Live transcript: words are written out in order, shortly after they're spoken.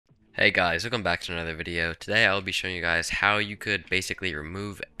Hey guys, welcome back to another video. Today I will be showing you guys how you could basically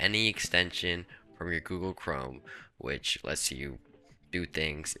remove any extension from your Google Chrome, which lets you do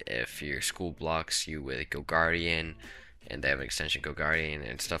things if your school blocks you with goGuardian, and they have an extension goGuardian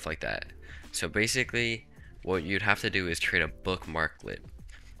and stuff like that. So basically, what you'd have to do is create a bookmarklet.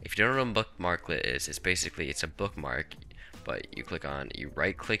 If you don't know what a bookmarklet is, it's a bookmark, but you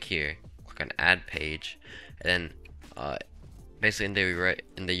right click here, click on add page, and then basically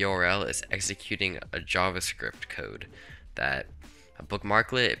in the URL is executing a JavaScript code that a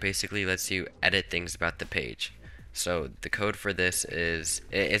bookmarklet it basically lets you edit things about the page. So the code for this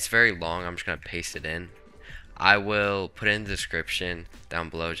it's very long. I'm just gonna paste it in. I will put it in the description down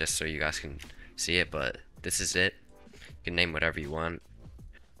below just so you guys can see it, but this is it. You can name whatever you want.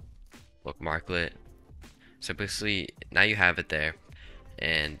 Bookmarklet. So basically now you have it there,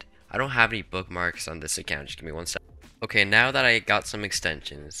 and I don't have any bookmarks on this account. Just give me one second. Okay, now that I got some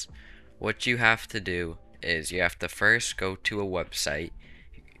extensions, what you have to do is you have to first go to a website.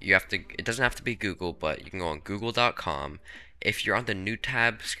 It doesn't have to be Google, but you can go on google.com. If you're on the new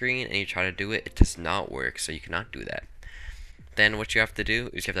tab screen and you try to do it, it does not work, so you cannot do that. Then what you have to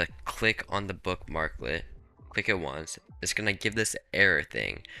do is you have to click on the bookmarklet, click it once. It's gonna give this error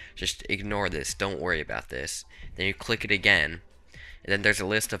thing. Just ignore this, don't worry about this. Then you click it again, and then there's a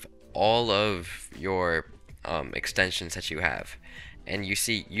list of all of your extensions that you have, and you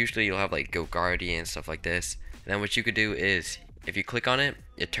see usually you'll have like goGuardian and stuff like this. And then what you could do is if you click on it,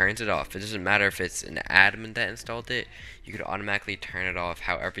 it turns it off. It doesn't matter if it's an admin that installed it, you could automatically turn it off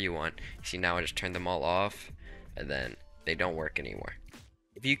however you want. You see, now I just turned them all off, and then they don't work anymore.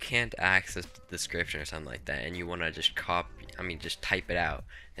 If you can't access the description or something like that and you want to just just type it out,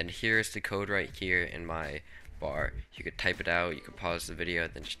 then here's the code right here in my bar. You could type it out, you could pause the video,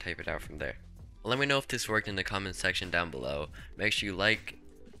 then just type it out from there. Let me know if this worked in the comment section down below. Make sure you like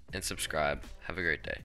and subscribe. Have a great day.